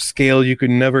scale you could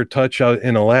never touch out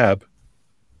in a lab,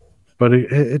 but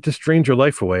it just drains your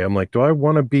life away. I'm like, do I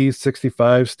want to be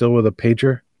 65 still with a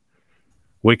pager?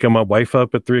 Waking my wife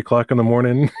up at 3:00 in the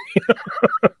morning.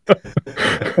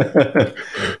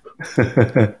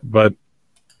 But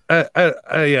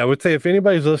I would say if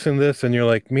anybody's listening to this and you're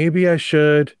like, maybe I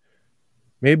shouldn't,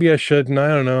 I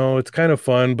don't know, it's kind of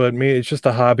fun, but maybe it's just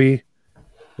a hobby.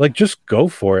 Like, just go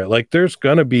for it. Like, there's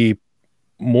going to be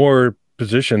more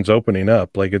positions opening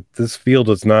up. Like, this field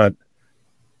is not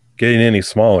getting any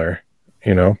smaller,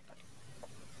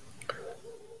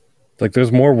 Like,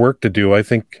 there's more work to do. I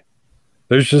think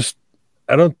there's just,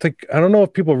 I don't know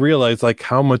if people realize, like,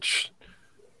 how much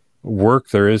work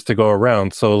there is to go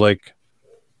around. So, like,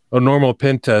 a normal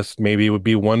pen test maybe would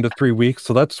be 1 to 3 weeks.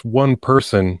 So that's one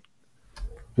person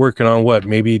working on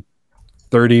maybe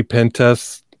 30 pen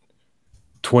tests,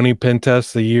 20 pen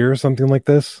tests a year or something like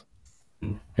this.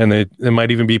 And they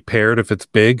might even be paired if it's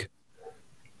big.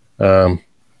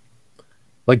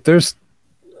 Like, there's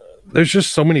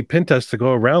just so many pen tests to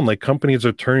go around. Like, companies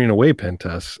are turning away pen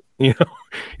tests,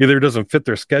 either it doesn't fit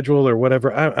their schedule or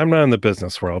whatever. I'm not in the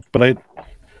business world, but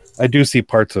I do see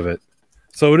parts of it.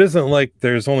 So it isn't like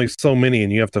there's only so many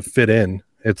and you have to fit in.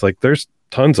 It's like there's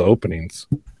tons of openings.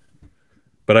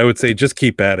 But I would say just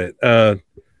keep at it.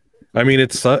 I mean,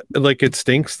 it's like, it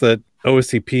stinks that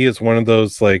OSCP is one of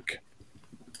those, like,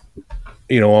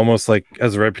 almost like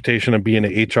has a reputation of being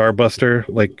an HR buster.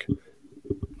 Like,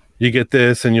 you get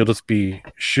this and you'll just be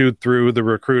shooed through the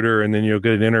recruiter and then you'll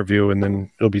get an interview and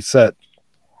then it'll be set.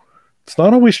 It's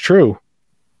not always true.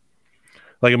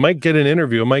 Like, it might get an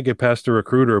interview, it might get past the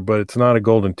recruiter, but it's not a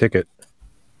golden ticket.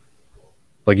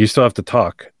 Like, you still have to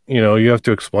talk. You have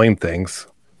to explain things.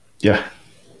 Yeah.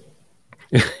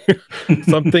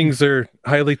 Some things are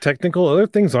highly technical, other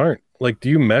things aren't. Like, do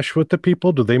you mesh with the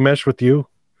people? Do they mesh with you?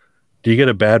 Do you get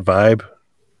a bad vibe?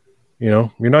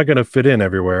 You're not going to fit in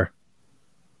everywhere.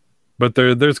 But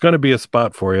there's going to be a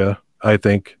spot for you, I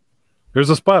think. There's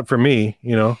a spot for me,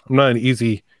 I'm not an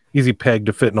easy peg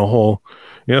to fit in a hole.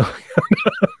 I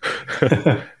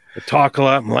talk a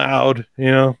lot and loud,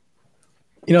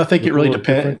 I think it really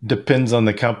depends on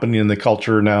the company and the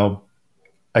culture. Now,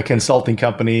 a consulting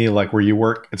company like where you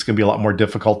work, it's going to be a lot more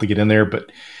difficult to get in there,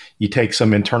 but you take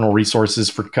some internal resources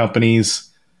for companies,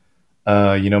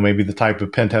 maybe the type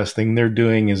of pen testing they're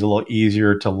doing is a little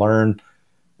easier to learn.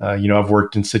 I've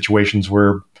worked in situations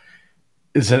where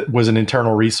it was an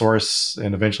internal resource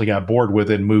and eventually got bored with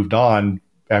it and moved on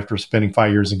after spending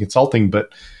 5 years in consulting.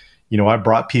 But, I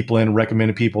brought people in,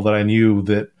 recommended people that I knew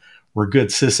that were good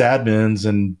sysadmins,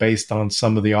 and based on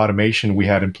some of the automation we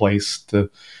had in place to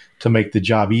make the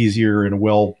job easier in a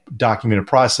well-documented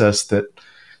process that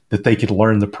they could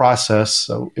learn the process.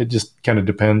 So it just kind of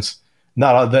depends.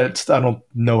 I don't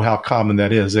know how common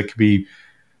that is. It could be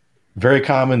very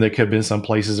common. There could have been some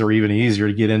places that are even easier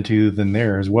to get into than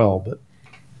there as well. But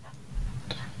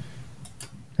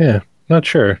yeah, not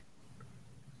sure.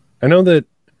 I know that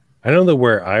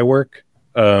where I work,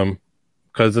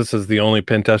 because this is the only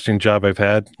pen testing job I've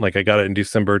had. Like, I got it in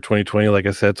December 2020, like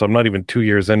I said, so I'm not even 2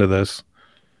 years into this.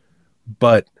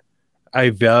 But I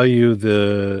value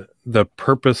the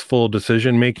purposeful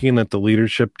decision making that the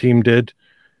leadership team did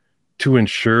to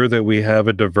ensure that we have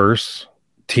a diverse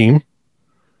team.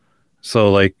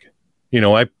 So like,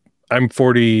 I'm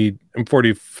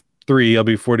 43, I'll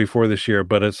be 44 this year,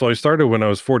 but so I started when I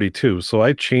was 42. So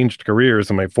I changed careers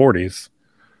in my 40s.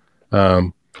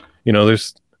 I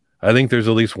think there's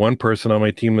at least one person on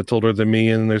my team that's older than me,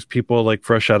 and there's people like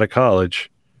fresh out of college,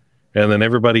 and then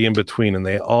everybody in between, and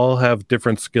they all have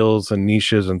different skills and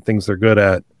niches and things they're good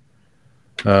at.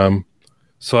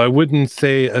 So I wouldn't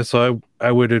say,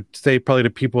 I would say probably to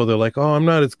people, they're like, oh, I'm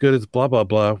not as good as blah, blah,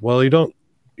 blah. Well, you don't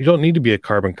need to be a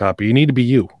carbon copy. You need to be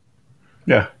you.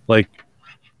 Yeah. Like,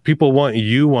 people want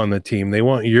you on the team. They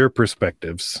want your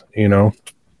perspectives,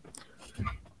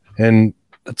 and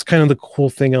that's kind of the cool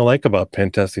thing I like about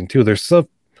pen testing too. There's some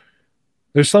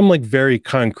like very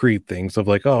concrete things of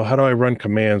like, oh, how do I run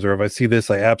commands? Or if I see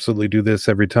this, I absolutely do this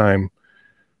every time.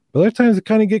 But other times it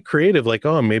kind of get creative, like,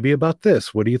 oh, maybe about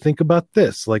this. What do you think about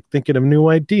this? Like thinking of new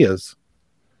ideas.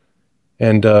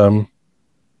 And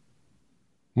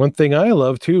one thing I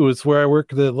love too is where I work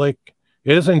that like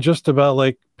it isn't just about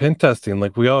like pen testing.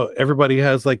 Like everybody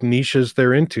has like niches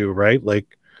they're into, right?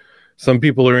 Like some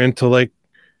people are into like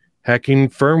hacking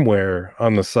firmware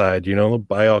on the side,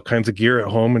 buy all kinds of gear at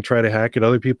home and try to hack it.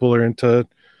 Other people are into,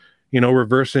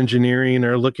 reverse engineering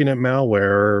or looking at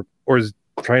malware or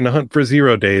trying to hunt for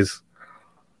 0 days.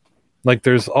 Like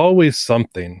there's always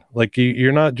something. Like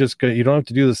you're not just you don't have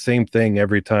to do the same thing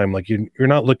every time. Like you're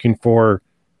not looking for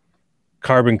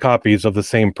carbon copies of the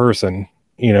same person,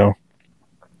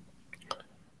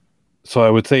 So I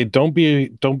would say don't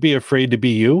be afraid to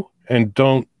be you, and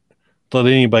don't let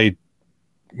anybody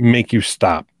make you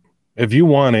stop. If you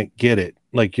want it, get it.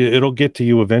 Like it'll get to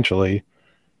you eventually.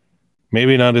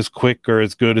 Maybe not as quick or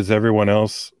as good as everyone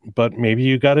else, but maybe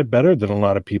you got it better than a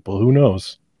lot of people. Who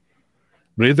knows?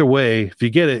 But either way, if you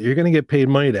get it, you're going to get paid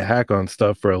money to hack on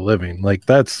stuff for a living. Like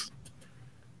that's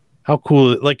how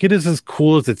cool like it is, as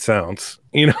cool as it sounds,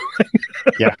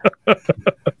 Yeah.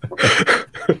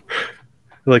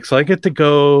 Like, so I get to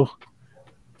go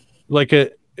like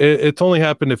it's only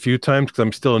happened a few times because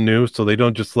I'm still new, so they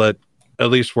don't just let, at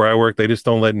least where I work, they just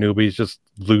don't let newbies just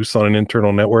loose on an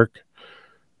internal network,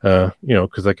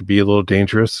 because that could be a little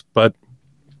dangerous. But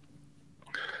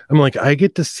I'm like, I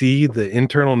get to see the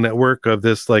internal network of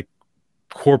this like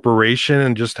corporation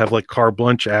and just have like carte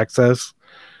blanche access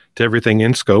to everything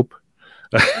in scope.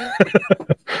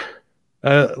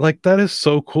 Like that is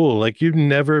so cool. Like you'd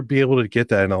never be able to get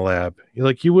that in a lab.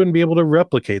 You wouldn't be able to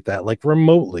replicate that like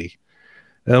remotely.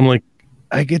 And I'm like,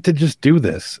 I get to just do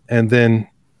this and then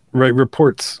write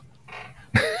reports.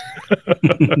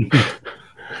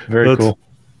 Very cool.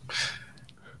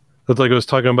 That's like I was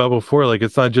talking about before. Like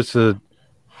it's not just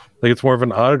it's more of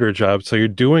an auditor job. So you're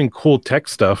doing cool tech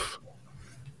stuff,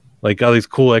 like all these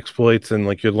cool exploits, and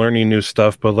like you're learning new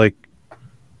stuff. But like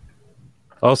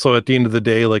also at the end of the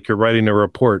day, like you're writing a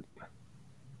report.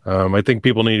 I think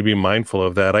people need to be mindful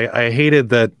of that. I hated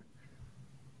that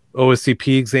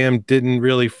OSCP exam didn't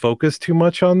really focus too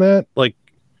much on that. Like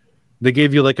they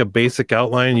gave you like a basic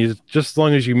outline. You just as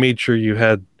long as you made sure you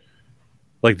had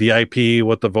like the IP,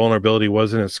 what the vulnerability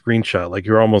was in a screenshot, like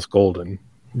you're almost golden.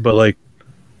 But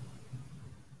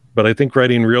I think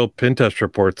writing real pen test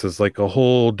reports is like a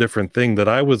whole different thing that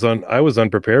I was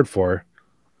unprepared for.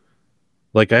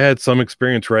 Like I had some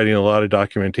experience writing a lot of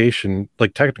documentation,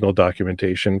 like technical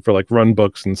documentation for like run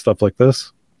books and stuff like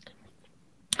this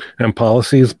and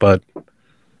policies, but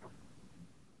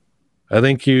I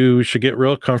think you should get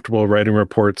real comfortable writing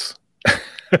reports.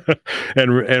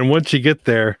 and once you get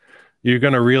there, you're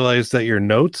going to realize that your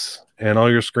notes and all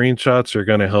your screenshots are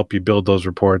going to help you build those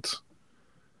reports.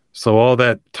 So all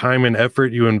that time and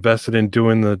effort you invested in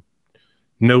doing the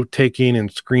note taking and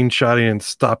screenshotting and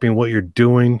stopping what you're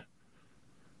doing,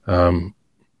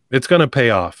 it's going to pay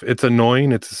off. It's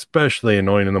annoying. It's especially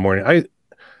annoying in the morning.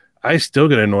 I still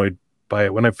get annoyed by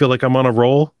it when I feel like I'm on a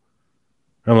roll.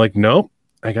 I'm like, nope,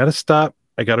 I got to stop.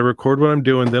 I got to record what I'm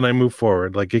doing. Then I move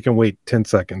forward. Like it can wait 10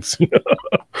 seconds.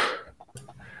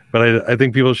 But I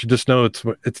think people should just know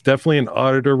it's definitely an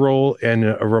auditor role and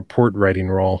a report writing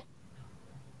role.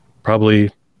 Probably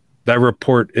that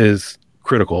report is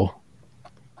critical.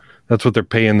 That's what they're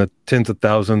paying the tens of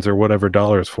thousands or whatever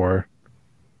dollars for.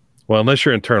 Well, unless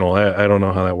you're internal, I don't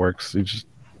know how that works. And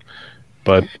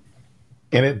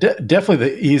it definitely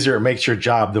the easier it makes your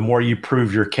job, the more you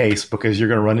prove your case, because you're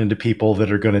going to run into people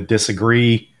that are going to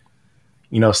disagree.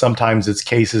 Sometimes it's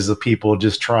cases of people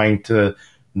just trying to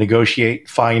negotiate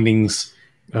findings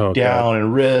down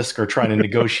and risk, or trying to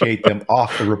negotiate them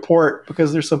off the report,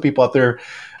 because there's some people out there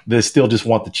that still just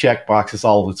want the checkbox. It's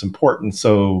all that's important.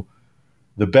 So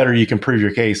the better you can prove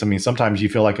your case. I mean, sometimes you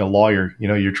feel like a lawyer,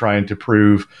 you're trying to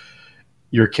prove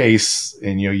your case,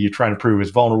 and you're trying to prove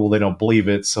it's vulnerable, they don't believe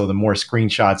it. So the more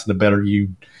screenshots, the better you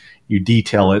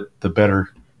detail it, the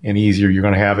better and easier you're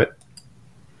going to have it.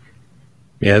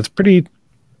 Yeah, it's pretty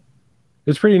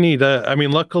neat. I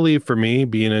mean, luckily for me,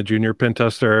 being a junior pen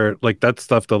tester, like that's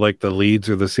stuff that like the leads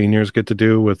or the seniors get to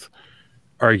do with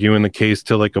arguing the case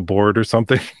to like a board or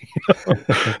something.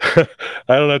 I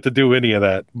don't have to do any of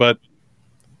that, but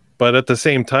at the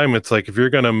same time, it's like if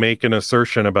you're going to make an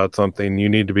assertion about something, you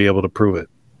need to be able to prove it.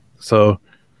 So you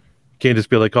can't just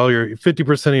be like, "Oh, your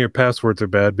 50% of your passwords are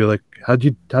bad." Be like, "How'd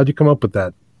you come up with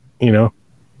that?"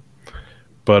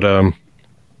 But I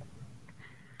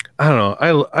don't know.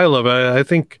 I love it. I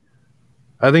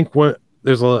think when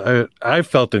I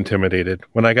felt intimidated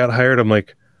when I got hired. I'm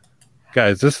like,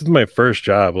 guys, this is my first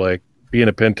job. Like being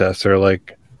a pen tester,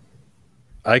 like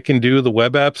I can do the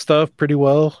web app stuff pretty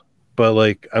well, but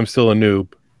like I'm still a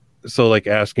noob. So like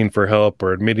asking for help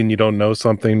or admitting you don't know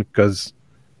something, because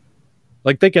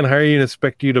like they can hire you and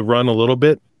expect you to run a little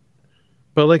bit,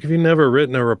 but like if you've never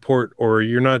written a report or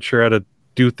you're not sure how to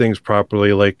do things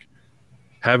properly, like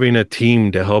having a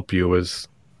team to help you is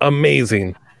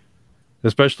amazing.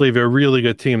 Especially if you're a really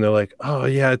good team. They're like, "Oh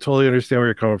yeah, I totally understand where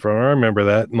you're coming from. I remember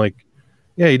that." And like,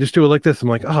 "Yeah, you just do it like this." I'm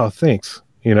like, "Oh, thanks."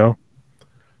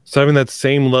 So having that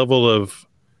same level of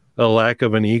a lack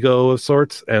of an ego of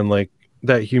sorts and like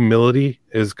that humility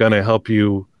is going to help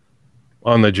you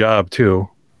on the job too.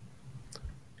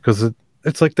 Because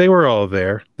it's like they were all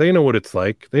there. They know what it's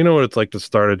like. They know what it's like to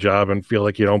start a job and feel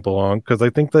like you don't belong. Because I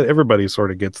think that everybody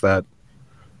sort of gets that.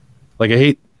 Like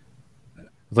I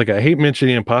hate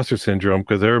mentioning imposter syndrome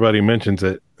because everybody mentions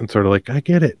it and sort of like, I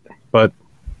get it. But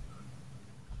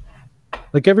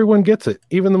like everyone gets it.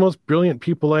 Even the most brilliant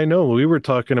people I know. We were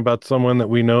talking about someone that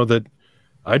we know that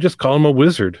I just call him a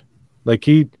wizard. Like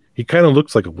he kind of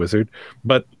looks like a wizard,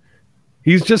 but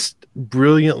he's just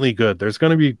brilliantly good. There's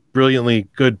going to be brilliantly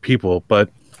good people, but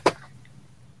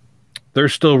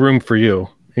there's still room for you,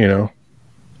 but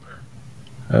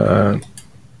I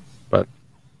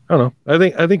don't know.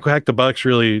 I think Hack the Box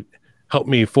really helped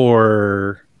me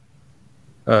for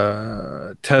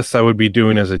tests I would be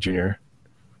doing as a junior.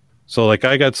 So like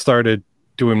I got started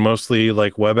doing mostly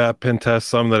like web app pen tests,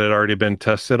 some that had already been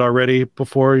tested already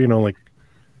before, like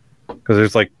because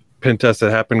there's like pen tests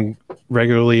that happen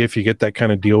regularly if you get that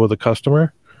kind of deal with a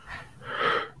customer.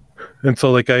 And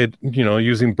so like I,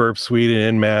 using Burp Suite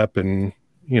and Nmap and,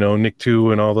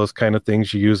 Nick2 and all those kind of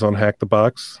things you use on Hack the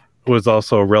Box was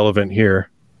also relevant here.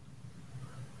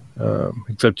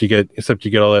 Except you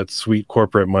get all that sweet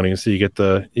corporate money. So you get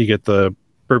the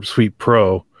Burp Suite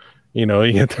Pro, you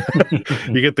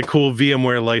get the cool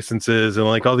VMware licenses and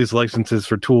like all these licenses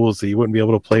for tools that you wouldn't be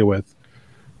able to play with.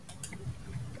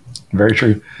 Very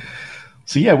true.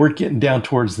 So yeah, we're getting down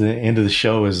towards the end of the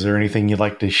show. Is there anything you'd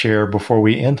like to share before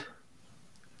we end?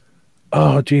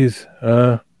 Oh, geez.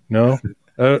 No.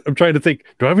 I'm trying to think.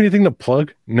 Do I have anything to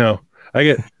plug? No.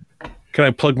 Can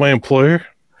I plug my employer?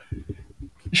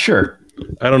 Sure.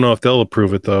 I don't know if they'll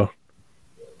approve it though.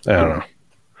 I don't know.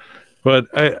 But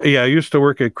I used to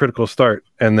work at Critical Start,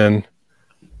 and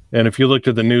if you looked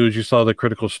at the news, you saw that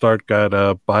Critical Start got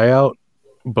a buyout,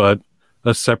 but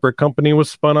a separate company was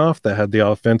spun off that had the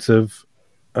offensive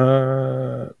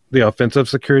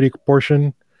security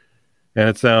portion, and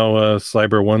it's now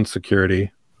Cyber One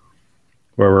Security,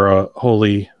 where we're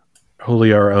wholly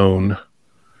our own.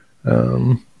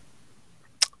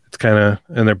 It's kind of,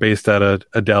 and they're based out of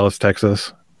Dallas,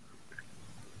 Texas,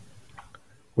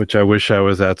 which I wish I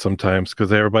was at sometimes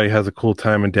because everybody has a cool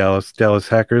time in Dallas. Dallas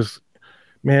hackers,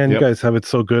 man, Yep. You guys have it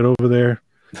so good over there.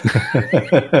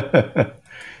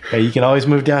 Hey, you can always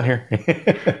move down here.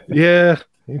 Yeah,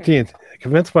 you can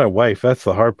convince my wife. That's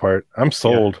the hard part. I'm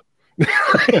sold.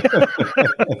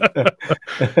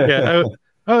 Yeah,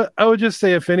 I would just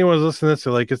say if anyone's listening to this,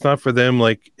 like it's not for them,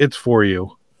 like it's for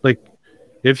you. Like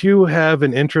if you have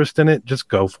an interest in it, just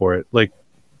go for it. Like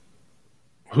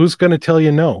who's going to tell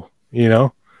you no?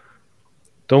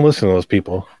 Don't listen to those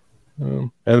people.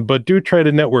 But do try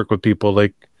to network with people.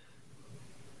 Like,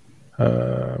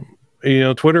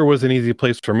 Twitter was an easy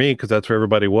place for me because that's where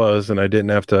everybody was, and I didn't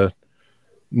have to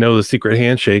know the secret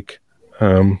handshake.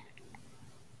 But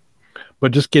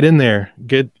just get in there,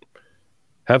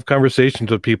 have conversations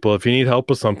with people. If you need help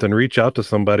with something, reach out to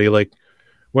somebody. Like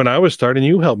when I was starting,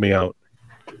 you helped me out.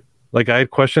 Like I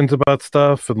had questions about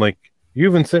stuff, and like you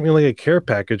even sent me like a care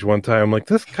package one time. Like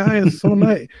this guy is so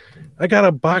nice. I got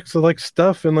a box of like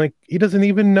stuff, and like he doesn't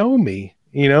even know me,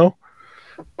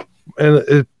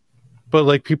 And but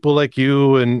like people like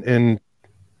you and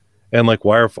like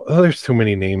Wirefall. Oh, there's too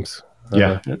many names.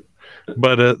 Yeah.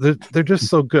 But they're just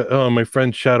so good. Oh, my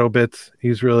friend Shadow Bits,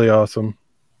 he's really awesome.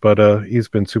 but he's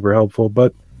been super helpful.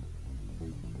 But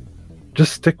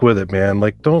just stick with it, man.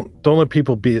 Like, don't let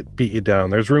people beat you down.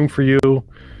 There's room for you.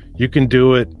 You can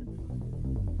do it.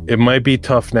 It might be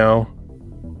tough now,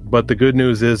 but the good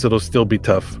news is it'll still be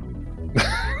tough.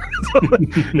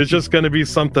 It's just going to be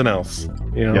something else,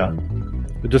 you know. Yeah.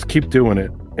 Just keep doing it,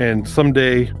 and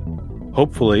someday,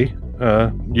 hopefully,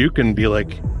 you can be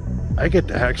like, I get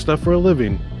to hack stuff for a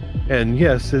living, and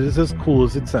yes, it is as cool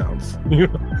as it sounds.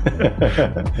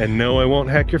 And no, I won't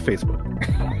hack your Facebook.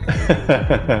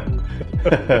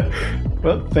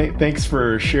 Well, thanks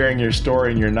for sharing your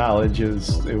story and your knowledge.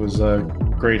 It was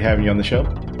great having you on the show.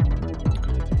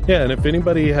 Yeah, and if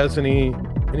anybody has any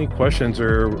questions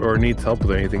or needs help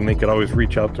with anything, they could always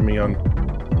reach out to me on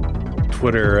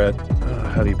Twitter at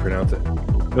how do you pronounce it?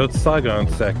 It's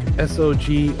Sogonsec,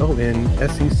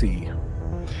 SOGONSEC.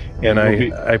 And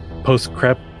I post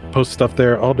stuff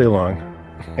there all day long.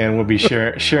 And we'll be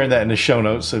sharing that in the show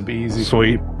notes, so it'd be easy for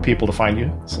people to find you.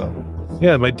 So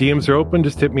yeah, my DMs are open.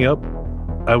 Just hit me up.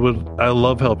 I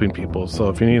love helping people. So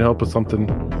if you need help with something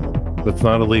that's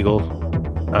not illegal,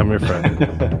 I'm your friend.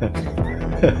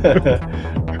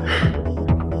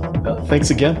 Thanks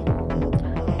again.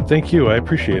 Thank you. I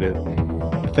appreciate it.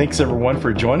 Thanks everyone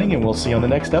for joining, and we'll see you on the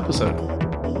next episode.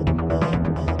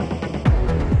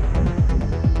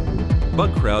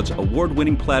 BugCrowd's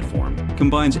award-winning platform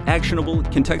combines actionable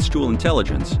contextual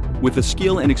intelligence with the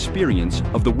skill and experience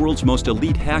of the world's most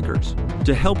elite hackers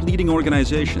to help leading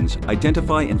organizations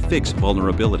identify and fix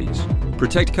vulnerabilities,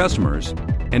 protect customers,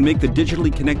 and make the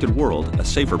digitally connected world a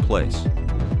safer place.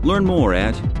 Learn more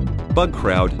at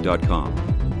bugcrowd.com.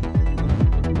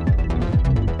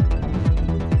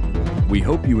 We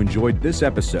hope you enjoyed this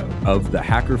episode of the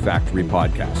Hacker Factory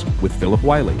podcast with Philip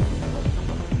Wiley.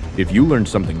 If you learned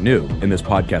something new and this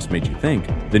podcast made you think,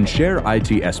 then share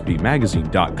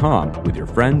itspmagazine.com with your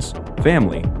friends,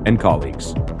 family, and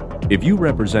colleagues. If you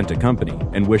represent a company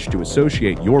and wish to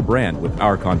associate your brand with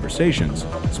our conversations,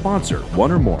 sponsor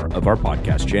one or more of our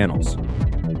podcast channels.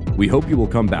 We hope you will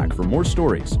come back for more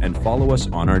stories and follow us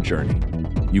on our journey.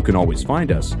 You can always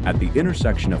find us at the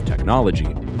intersection of technology,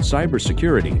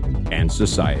 cybersecurity, and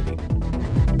society.